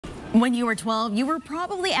When you were 12, you were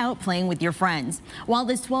probably out playing with your friends. While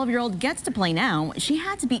this 12-year-old gets to play now, she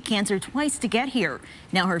had to beat cancer twice to get here.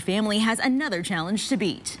 Now her family has another challenge to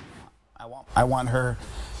beat. I want her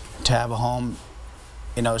to have a home.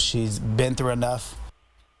 You know, she's been through enough.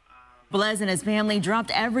 Blaise and his family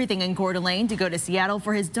dropped everything in Coeur d'Alene to go to Seattle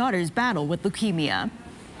for his daughter's battle with leukemia.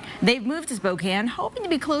 They've moved to Spokane, hoping to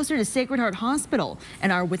be closer to Sacred Heart Hospital,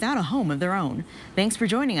 and are without a home of their own. Thanks for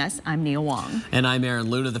joining us. I'm Nia Wong. And I'm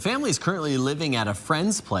Aaron Luna. The family is currently living at a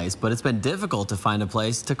friend's place, but it's been difficult to find a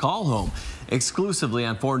place to call home. Exclusively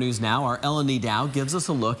on 4 News Now, our Elenee Dow gives us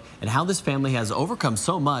a look at how this family has overcome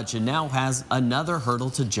so much and now has another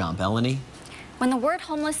hurdle to jump. Elenee? When the word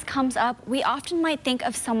homeless comes up, we often might think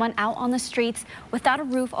of someone out on the streets without a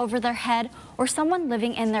roof over their head or someone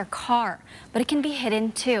living in their car. But it can be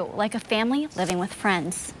hidden too, like a family living with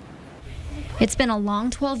friends. It's been a long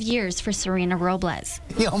 12 years for Serena Robles.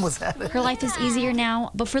 You almost had it. Her life is easier now,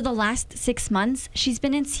 but for the last 6 months, she's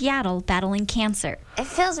been in Seattle battling cancer. It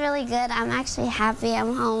feels really good. I'm actually happy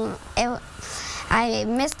I'm home. I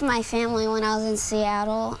missed my family when I was in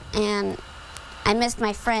Seattle, and I missed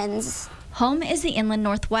my friends. Home is the Inland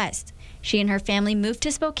Northwest. She and her family moved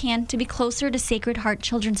to Spokane to be closer to Sacred Heart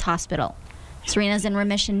Children's Hospital. Serena's in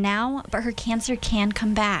remission now, but her cancer can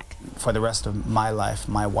come back. For the rest of my life,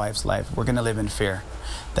 my wife's life, we're going to live in fear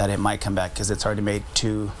that it might come back because it's already made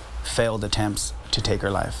 2 failed attempts to take her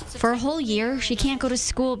life. For a whole year, she can't go to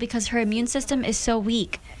school because her immune system is so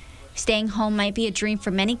weak. Staying home might be a dream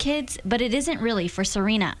for many kids, but it isn't really for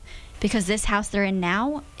Serena, because this house they're in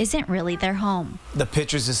now isn't really their home. The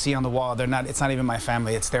pictures you see on the wall, it's not even my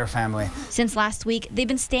family, it's their family. Since last week, they've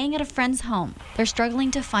been staying at a friend's home. They're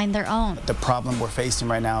struggling to find their own. The problem we're facing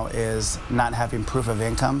right now is not having proof of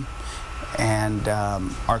income, and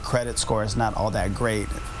our credit score is not all that great.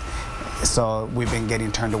 So we've been getting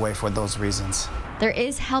turned away for those reasons. There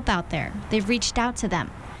is help out there. They've reached out to them.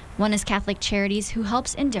 One is Catholic Charities, who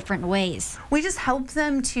helps in different ways. We just help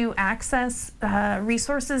them to access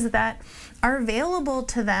resources that are available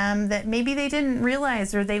to them that maybe they didn't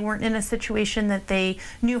realize, or they weren't in a situation that they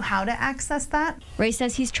knew how to access that. Ray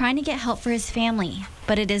says he's trying to get help for his family,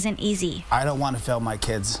 but it isn't easy. I don't want to fail my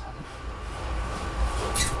kids.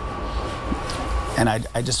 And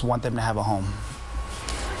I just want them to have a home.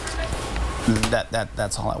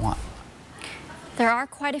 That's all I want. There are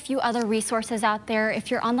quite a few other resources out there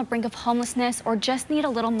if you're on the brink of homelessness or just need a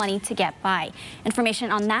little money to get by.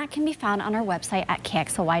 Information on that can be found on our website at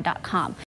KXLY.com.